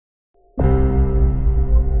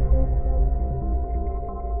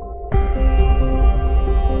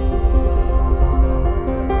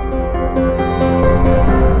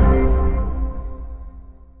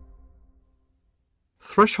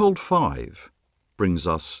Threshold 5 brings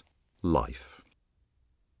us life.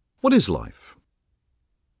 What is life?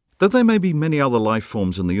 Though there may be many other life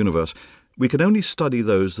forms in the universe, we can only study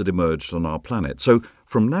those that emerged on our planet. So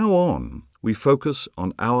from now on, we focus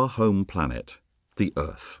on our home planet, the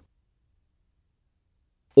Earth.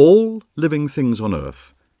 All living things on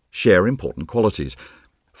Earth share important qualities.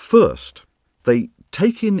 First, they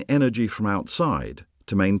take in energy from outside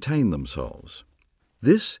to maintain themselves.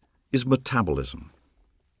 This is metabolism.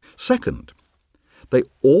 Second, they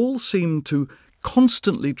all seem to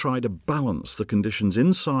constantly try to balance the conditions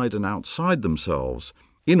inside and outside themselves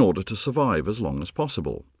in order to survive as long as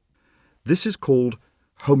possible. This is called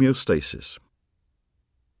homeostasis.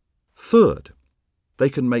 Third, they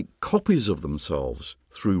can make copies of themselves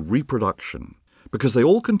through reproduction because they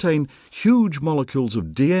all contain huge molecules of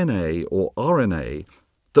DNA or RNA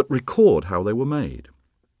that record how they were made.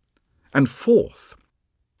 And fourth,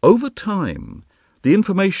 over time, the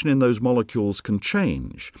information in those molecules can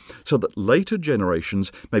change so that later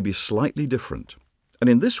generations may be slightly different, and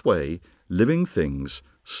in this way, living things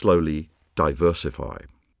slowly diversify.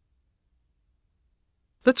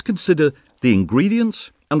 Let's consider the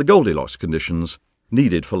ingredients and the Goldilocks conditions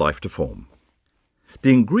needed for life to form.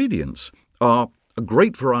 The ingredients are a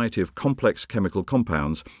great variety of complex chemical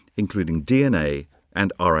compounds, including DNA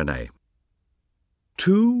and RNA.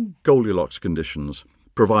 Two Goldilocks conditions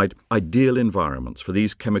provide ideal environments for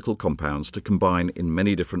these chemical compounds to combine in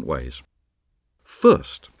many different ways.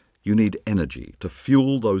 First, you need energy to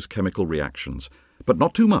fuel those chemical reactions, but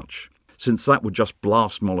not too much, since that would just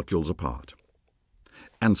blast molecules apart.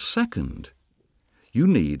 And second, you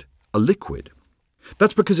need a liquid.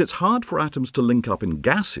 That's because it's hard for atoms to link up in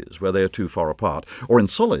gases where they are too far apart, or in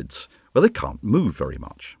solids where they can't move very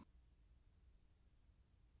much.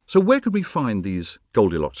 So where could we find these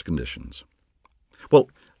Goldilocks conditions? Well,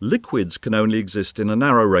 liquids can only exist in a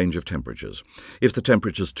narrow range of temperatures. If the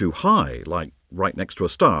temperature's too high, like right next to a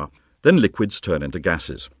star, then liquids turn into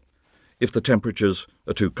gases. If the temperatures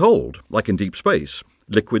are too cold, like in deep space,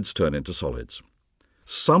 liquids turn into solids.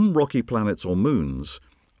 Some rocky planets or moons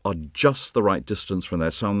are just the right distance from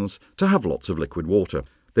their suns to have lots of liquid water.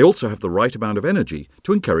 They also have the right amount of energy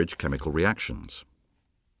to encourage chemical reactions.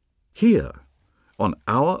 Here, on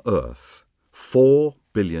our Earth, 4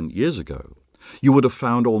 billion years ago, you would have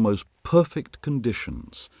found almost perfect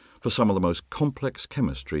conditions for some of the most complex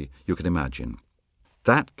chemistry you can imagine.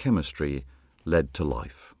 That chemistry led to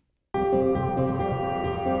life.